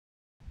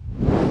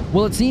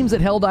Well, it seems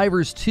that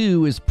Helldivers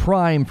 2 is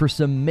prime for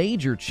some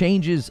major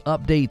changes,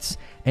 updates,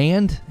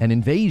 and an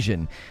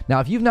invasion. Now,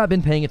 if you've not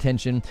been paying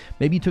attention,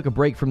 maybe you took a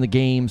break from the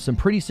game, some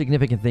pretty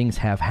significant things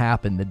have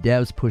happened. The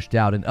devs pushed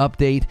out an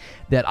update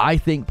that I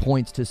think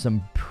points to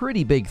some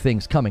pretty big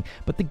things coming,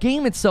 but the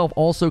game itself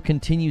also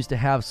continues to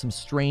have some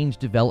strange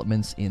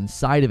developments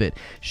inside of it.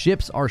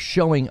 Ships are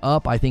showing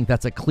up. I think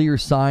that's a clear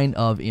sign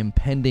of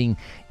impending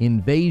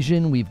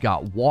invasion. We've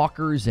got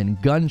walkers and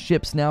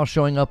gunships now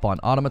showing up on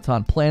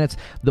automaton planets.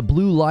 The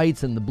blue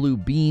lights and the blue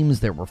beams,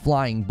 there were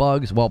flying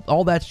bugs. Well,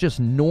 all that's just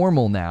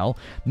normal now.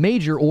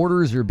 Major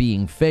orders are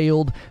being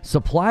failed.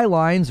 Supply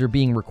lines are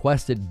being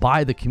requested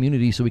by the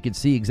community so we can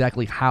see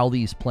exactly how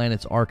these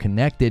planets are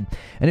connected.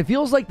 And it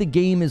feels like the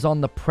game is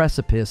on the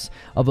precipice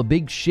of a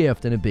big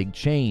shift and a big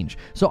change.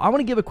 So I want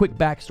to give a quick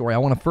backstory. I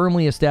want to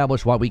firmly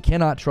establish why we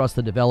cannot trust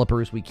the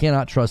developers, we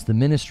cannot trust the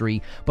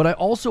ministry, but I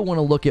also want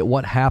to look at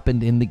what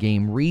happened in the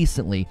game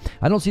recently.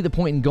 I don't see the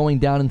point in going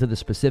down into the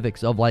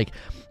specifics of like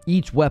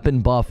each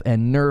weapon buff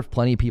and nerf.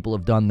 Plenty of people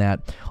have done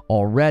that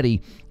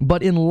already.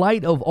 But in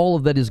light of all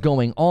of that is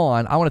going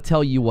on, I want to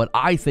tell you what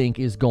I think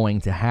is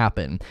going to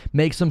happen.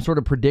 Make some sort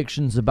of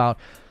predictions about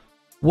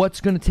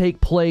what's going to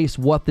take place,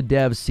 what the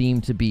devs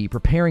seem to be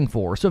preparing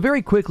for. So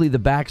very quickly, the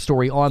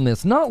backstory on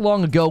this. Not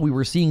long ago, we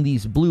were seeing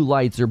these blue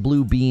lights or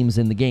blue beams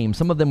in the game.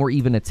 Some of them were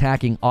even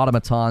attacking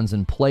automatons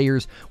and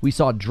players. We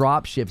saw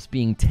dropships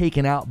being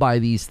taken out by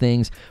these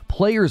things.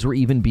 Players were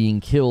even being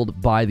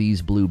killed by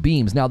these blue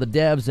beams. Now, the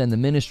devs and the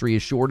ministry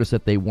assured us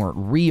that they weren't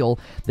real.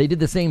 They did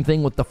the same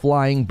thing with the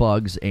flying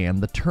bugs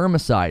and the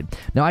termicide.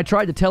 Now, I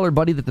tried to tell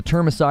everybody that the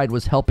termicide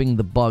was helping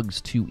the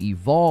bugs to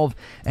evolve,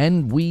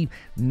 and we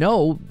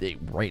know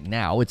right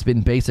now, it's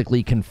been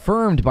basically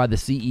confirmed by the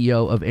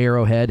CEO of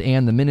Arrowhead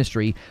and the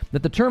ministry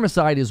that the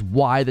termicide is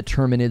why the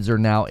terminids are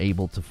now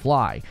able to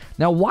fly.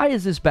 Now, why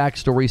is this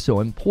backstory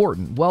so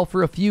important? Well,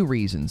 for a few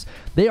reasons.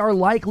 They are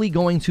likely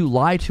going to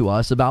lie to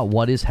us about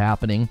what is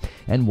happening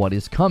and what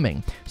is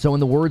coming. So in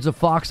the words of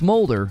Fox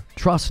Mulder,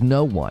 trust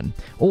no one.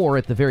 Or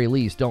at the very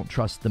least, don't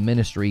trust the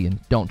ministry and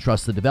don't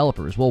trust the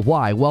developers. Well,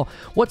 why? Well,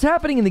 what's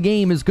happening in the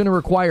game is going to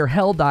require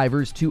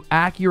Helldivers to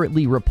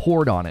accurately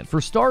report on it.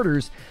 For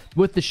starters,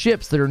 with the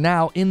ships that are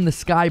now in the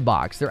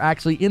skybox. They're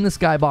actually in the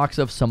skybox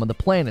of some of the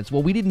planets.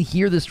 Well, we didn't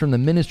hear this from the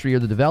ministry or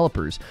the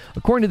developers.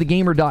 According to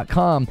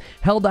thegamer.com,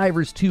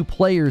 Helldivers 2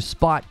 players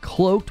spot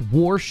cloaked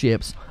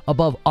warships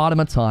above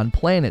automaton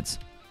planets.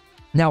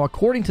 Now,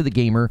 according to the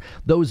gamer,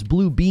 those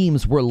blue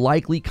beams were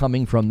likely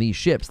coming from these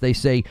ships. They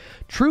say,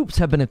 troops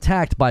have been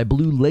attacked by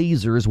blue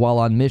lasers while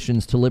on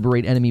missions to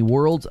liberate enemy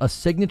worlds, a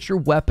signature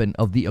weapon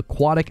of the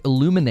aquatic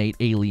Illuminate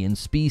alien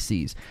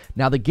species.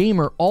 Now, the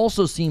gamer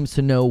also seems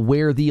to know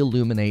where the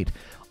Illuminate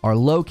are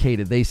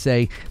located. They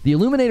say the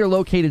Illuminate are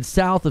located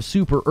south of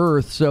Super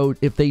Earth, so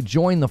if they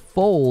join the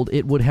fold,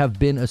 it would have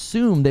been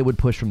assumed they would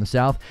push from the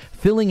south,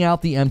 filling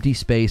out the empty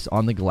space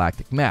on the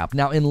galactic map.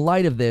 Now, in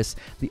light of this,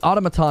 the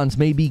automatons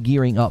may be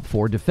gearing up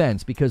for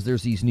defense because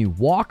there's these new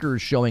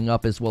walkers showing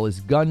up as well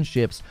as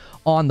gunships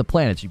on the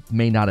planets. You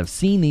may not have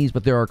seen these,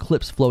 but there are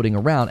clips floating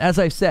around. As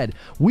I've said,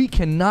 we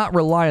cannot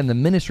rely on the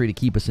ministry to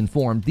keep us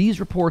informed.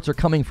 These reports are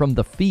coming from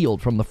the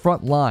field, from the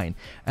front line,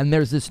 and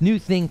there's this new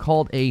thing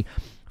called a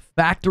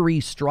Factory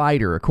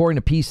Strider.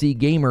 According to PC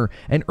Gamer,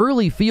 an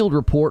early field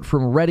report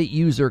from Reddit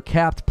user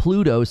Capt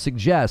Pluto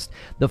suggests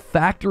the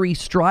Factory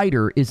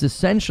Strider is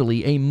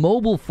essentially a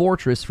mobile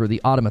fortress for the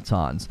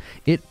automatons.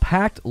 It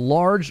packed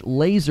large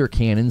laser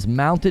cannons,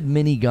 mounted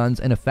miniguns,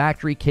 and a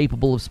factory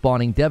capable of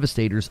spawning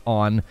devastators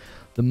on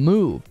the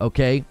move,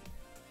 okay?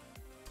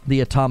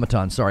 The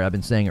automaton. Sorry, I've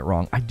been saying it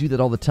wrong. I do that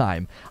all the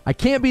time. I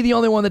can't be the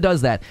only one that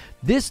does that.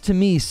 This, to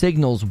me,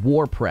 signals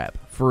war prep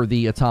for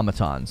the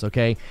automatons,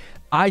 okay?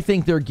 I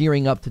think they're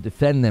gearing up to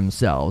defend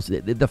themselves.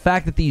 The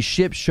fact that these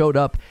ships showed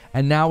up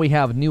and now we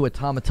have new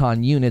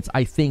automaton units,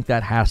 I think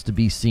that has to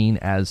be seen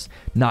as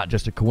not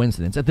just a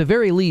coincidence. At the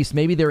very least,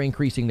 maybe they're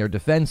increasing their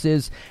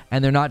defenses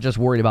and they're not just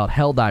worried about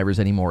Helldivers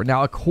anymore.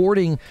 Now,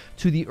 according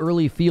to the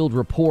early field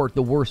report,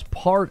 the worst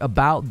part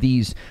about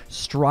these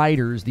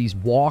Striders, these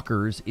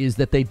walkers, is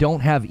that they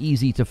don't have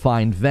easy to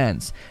find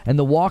vents. And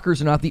the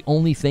walkers are not the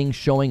only thing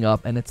showing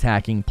up and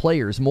attacking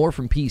players. More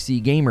from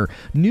PC Gamer.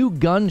 New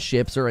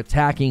gunships are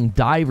attacking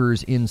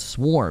divers in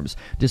swarms,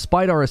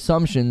 despite our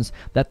assumptions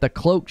that the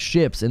cloaked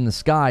ships in the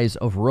skies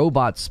of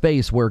robot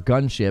space were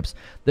gunships.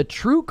 The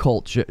true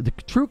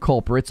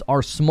culprits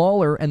are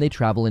smaller and they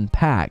travel in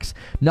packs.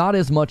 Not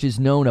as much is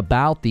known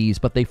about these,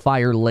 but they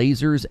fire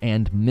lasers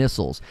and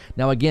missiles.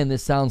 Now again,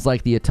 this sounds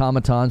like the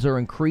automatons are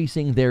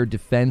increasing their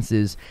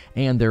defenses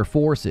and their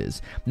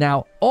forces.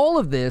 Now, all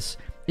of this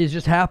is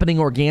just happening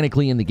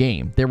organically in the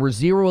game. There were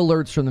zero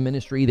alerts from the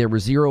ministry. There were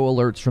zero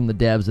alerts from the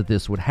devs that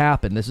this would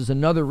happen. This is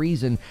another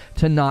reason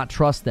to not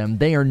trust them.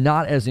 They are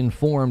not as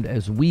informed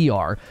as we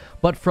are.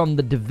 But from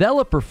the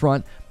developer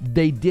front,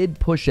 they did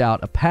push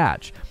out a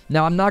patch.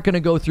 Now, I'm not going to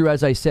go through,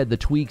 as I said, the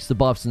tweaks, the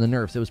buffs, and the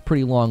nerfs. It was a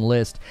pretty long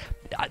list.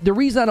 the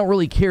reason I don't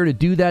really care to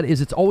do that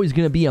is it's always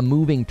going to be a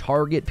moving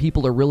target.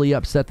 People are really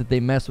upset that they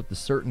mess with a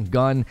certain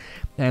gun,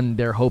 and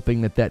they're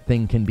hoping that that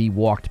thing can be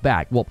walked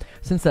back. Well,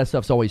 since that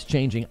stuff's always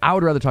changing, I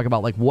would rather talk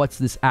about like what's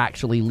this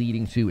actually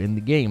leading to in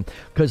the game,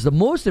 because the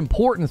most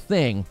important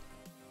thing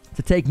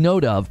to take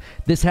note of,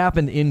 this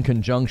happened in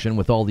conjunction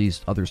with all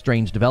these other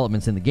strange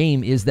developments in the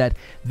game, is that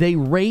they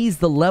raised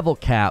the level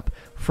cap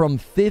from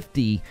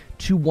 50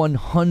 to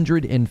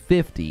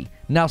 150.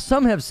 Now,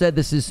 some have said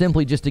this is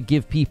simply just to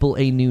give people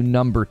a new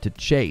number to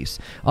chase.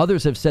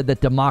 Others have said that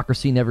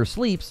democracy never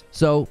sleeps,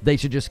 so they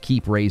should just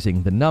keep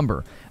raising the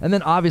number. And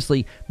then,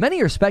 obviously,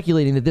 many are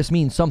speculating that this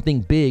means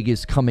something big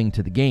is coming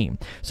to the game.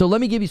 So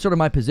let me give you sort of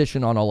my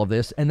position on all of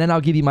this, and then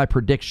I'll give you my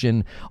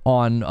prediction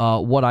on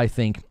what I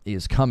think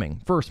is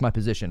coming. First, my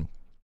position.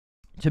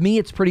 To me,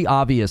 it's pretty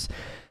obvious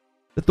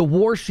that the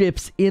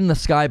warships in the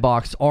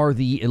skybox are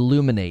the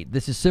Illuminate.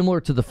 This is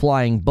similar to the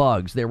flying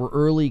bugs. There were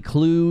early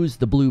clues,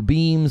 the blue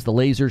beams, the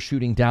lasers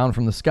shooting down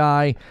from the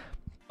sky.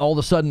 All of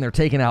a sudden, they're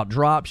taking out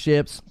drop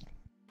ships.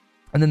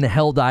 And then the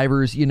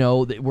Helldivers, you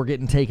know, were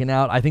getting taken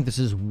out. I think this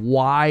is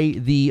why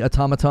the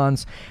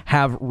automatons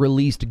have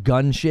released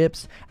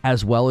gunships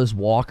as well as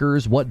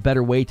walkers. What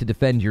better way to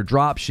defend your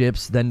drop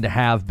ships than to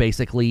have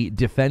basically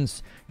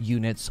defense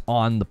units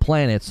on the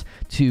planets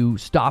to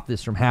stop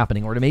this from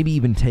happening, or to maybe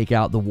even take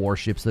out the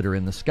warships that are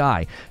in the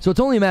sky. So it's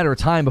only a matter of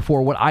time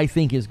before what I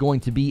think is going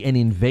to be an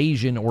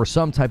invasion or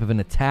some type of an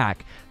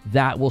attack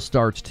that will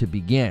start to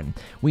begin.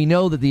 We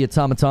know that the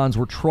automatons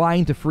were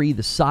trying to free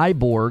the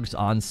cyborgs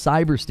on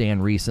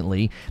Cyberstan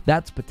recently.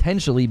 That's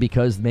potentially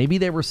because maybe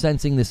they were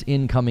sensing this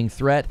incoming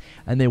threat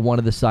and they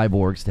wanted the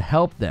cyborgs to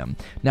help them.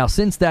 Now,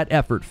 since that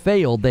effort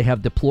failed, they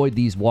have deployed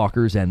these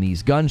walkers and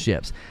these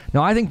gunships.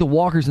 Now, I think the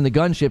walkers and the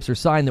gunships are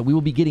sign that we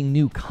will be getting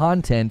new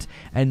content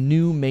and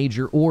new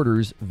major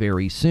orders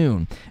very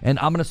soon. And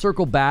I'm going to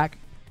circle back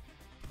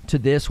to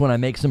this when I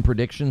make some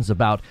predictions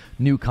about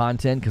new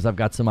content, because I've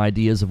got some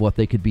ideas of what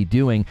they could be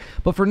doing.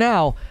 But for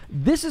now,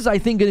 this is, I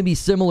think, going to be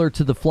similar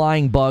to the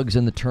flying bugs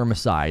and the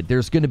termicide.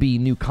 There's going to be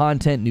new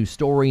content, new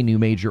story, new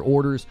major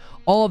orders.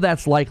 All of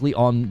that's likely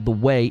on the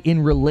way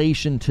in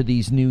relation to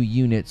these new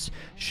units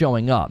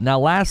showing up. Now,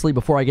 lastly,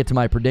 before I get to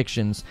my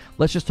predictions,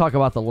 let's just talk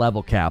about the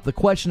level cap. The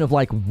question of,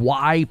 like,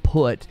 why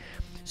put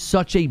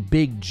such a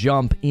big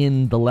jump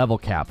in the level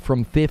cap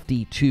from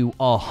 50 to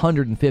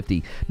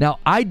 150. Now,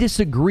 I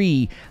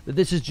disagree that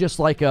this is just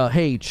like a,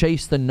 hey,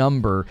 chase the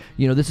number.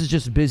 You know, this is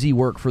just busy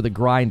work for the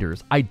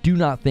grinders. I do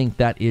not think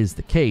that is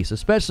the case,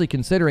 especially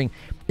considering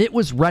it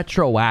was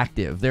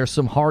retroactive. There's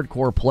some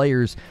hardcore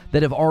players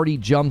that have already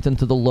jumped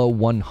into the low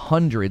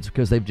 100s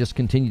because they've just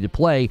continued to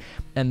play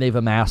and they've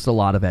amassed a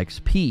lot of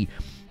XP.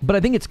 But I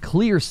think it's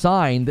clear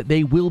sign that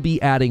they will be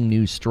adding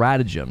new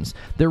stratagems.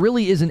 There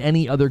really isn't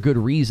any other good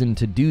reason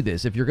to do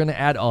this. If you're going to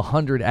add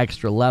 100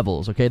 extra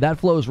levels, okay, that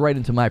flows right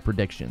into my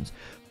predictions.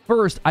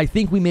 First, I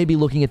think we may be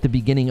looking at the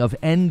beginning of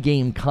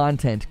endgame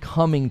content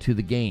coming to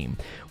the game.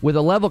 With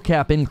a level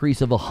cap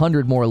increase of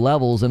 100 more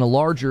levels and a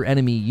larger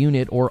enemy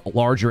unit or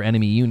larger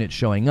enemy unit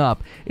showing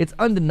up, it's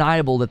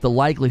undeniable that the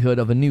likelihood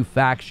of a new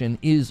faction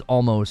is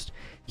almost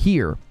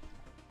here.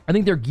 I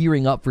think they're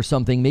gearing up for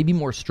something maybe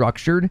more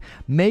structured,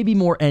 maybe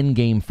more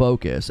endgame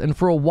focus. And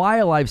for a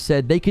while I've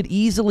said they could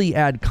easily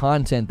add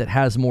content that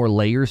has more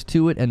layers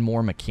to it and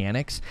more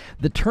mechanics.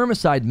 The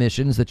termicide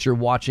missions that you're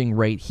watching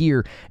right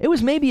here, it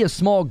was maybe a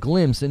small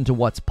glimpse into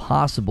what's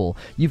possible.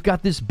 You've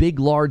got this big,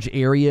 large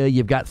area.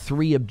 You've got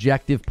 3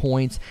 objective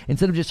points.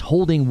 Instead of just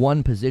holding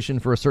one position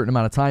for a certain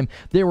amount of time,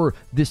 there were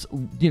this,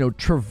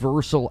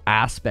 traversal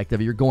aspect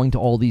of it. You're going to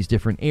all these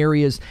different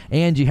areas,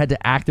 and you had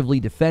to actively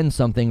defend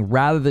something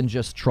rather than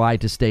just try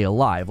to stay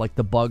alive. Like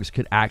the bugs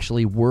could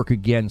actually work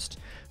against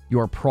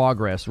your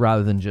progress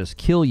rather than just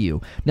kill you.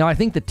 Now, I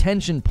think the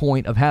tension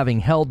point of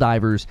having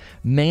Helldivers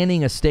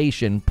manning a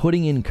station,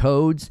 putting in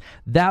codes,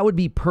 that would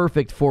be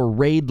perfect for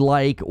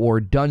raid-like or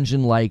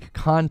dungeon-like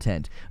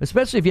content,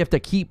 especially if you have to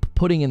keep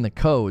putting in the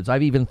codes.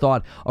 I've even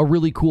thought a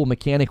really cool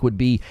mechanic would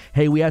be,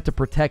 hey, we have to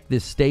protect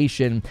this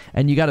station,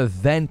 and you got to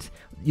vent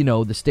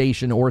the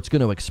station or it's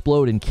going to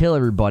explode and kill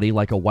everybody,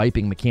 like a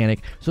wiping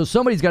mechanic. So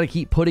somebody's got to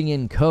keep putting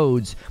in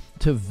codes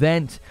to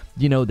vent,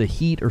 the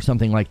heat or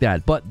something like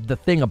that. But the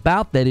thing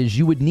about that is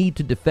you would need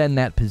to defend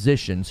that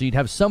position. So you'd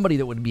have somebody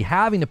that would be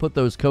having to put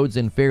those codes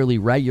in fairly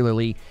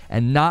regularly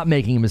and not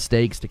making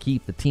mistakes to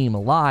keep the team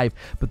alive.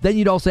 But then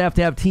you'd also have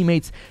to have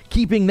teammates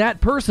keeping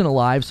that person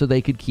alive so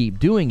they could keep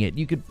doing it.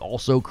 You could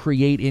also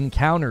create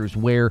encounters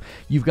where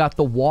you've got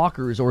the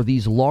walkers or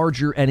these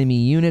larger enemy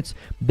units.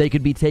 They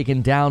could be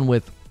taken down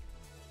with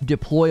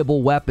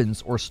deployable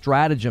weapons or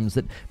stratagems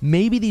that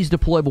maybe these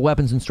deployable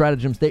weapons and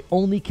stratagems, they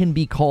only can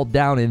be called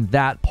down in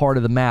that part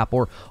of the map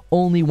or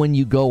only when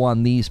you go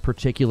on these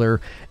particular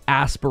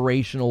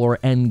aspirational or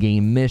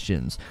endgame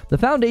missions. The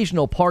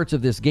foundational parts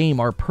of this game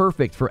are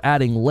perfect for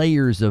adding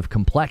layers of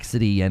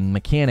complexity and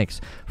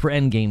mechanics for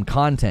endgame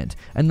content.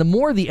 And the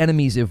more the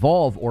enemies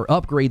evolve or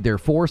upgrade their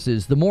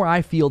forces, the more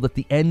I feel that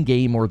the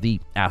endgame or the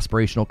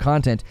aspirational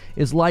content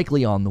is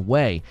likely on the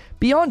way.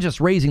 Beyond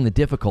just raising the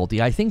difficulty,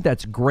 I think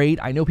that's great.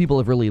 I know people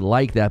have really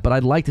liked that, but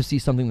I'd like to see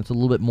something that's a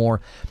little bit more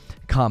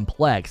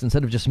complex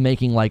instead of just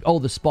making like, oh,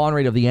 the spawn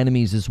rate of the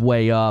enemies is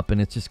way up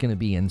and it's just going to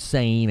be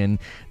insane and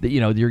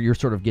you're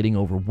sort of getting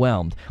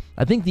overwhelmed.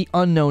 I think the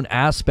unknown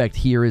aspect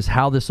here is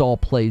how this all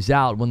plays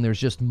out when there's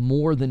just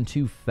more than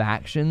 2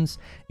 factions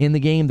in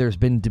the game. There's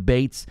been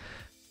debates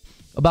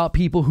about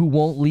people who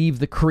won't leave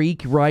the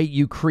creek, right?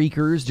 You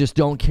creekers just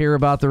don't care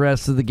about the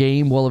rest of the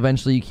game. Well,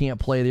 eventually you can't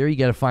play there. You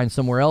got to find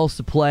somewhere else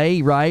to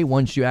play, right?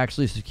 Once you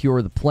actually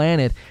secure the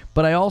planet.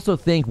 But I also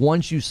think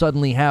once you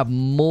suddenly have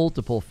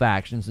multiple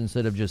factions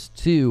instead of just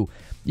 2,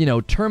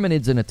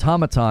 Terminids and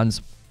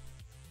automatons,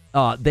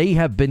 they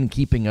have been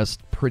keeping us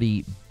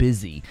pretty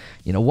busy.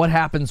 What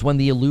happens when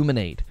the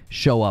Illuminate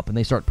show up and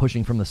they start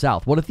pushing from the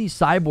south? What if these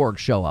cyborgs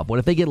show up? What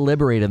if they get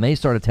liberated and they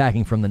start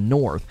attacking from the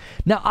north?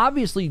 Now,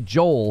 obviously,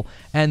 Joel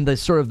and the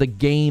sort of the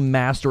game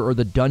master or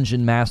the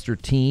dungeon master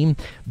team,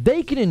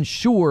 they can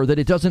ensure that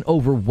it doesn't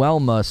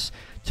overwhelm us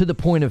to the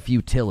point of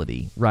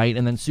futility, right?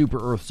 And then Super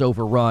Earth's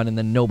overrun, and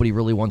then nobody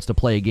really wants to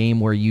play a game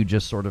where you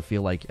just sort of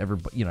feel like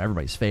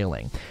everybody's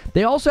failing.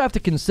 They also have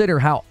to consider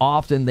how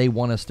often they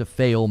want us to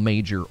fail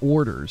major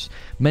orders.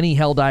 Many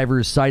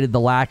Helldivers cited the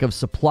lack of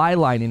supply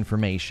line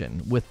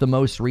information with the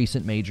most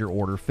recent major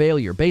order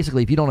failure.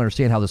 Basically, if you don't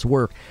understand how this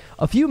works,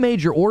 a few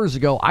major orders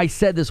ago, I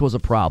said this was a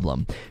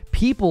problem.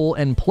 People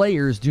and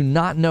players do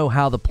not know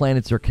how the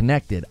planets are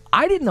connected.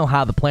 I didn't know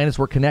how the planets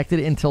were connected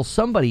until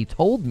somebody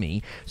told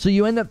me. So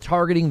you end up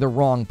targeting the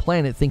wrong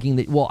planet thinking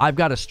that, well, I've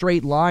got a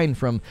straight line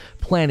from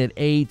planet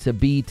A to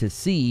B to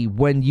C,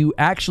 when you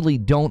actually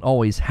don't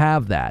always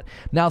have that.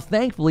 Now,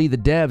 thankfully, the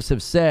devs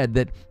have said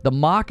that the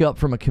mock-up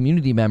from a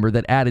community member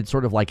that added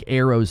sort of like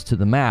arrows to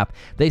the map,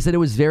 they said it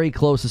was very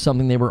close to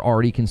something they were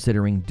already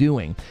considering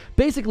doing.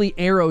 Basically,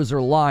 arrows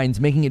are lines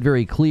making it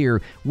very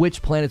clear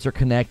which planets are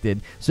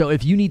connected. So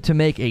if you need to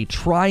make a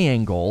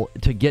triangle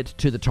to get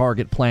to the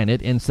target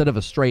planet instead of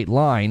a straight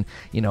line,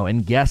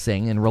 and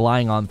guessing and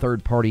relying on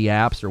third-party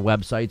apps or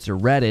websites or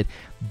Reddit,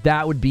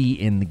 that would be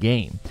in the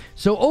game.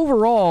 So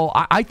overall,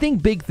 I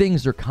think big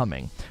things are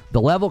coming. The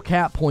level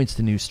cap points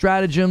to new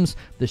stratagems,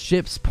 the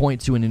ships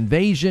point to an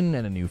invasion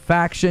and a new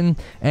faction,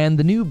 and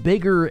the new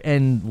bigger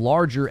and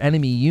larger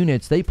enemy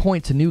units, they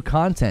point to new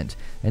content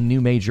and new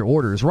major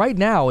orders. Right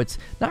now, it's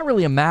not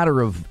really a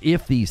matter of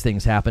if these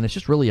things happen, it's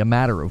just really a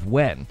matter of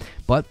when.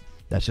 But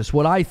that's just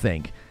what I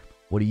think.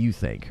 What do you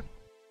think?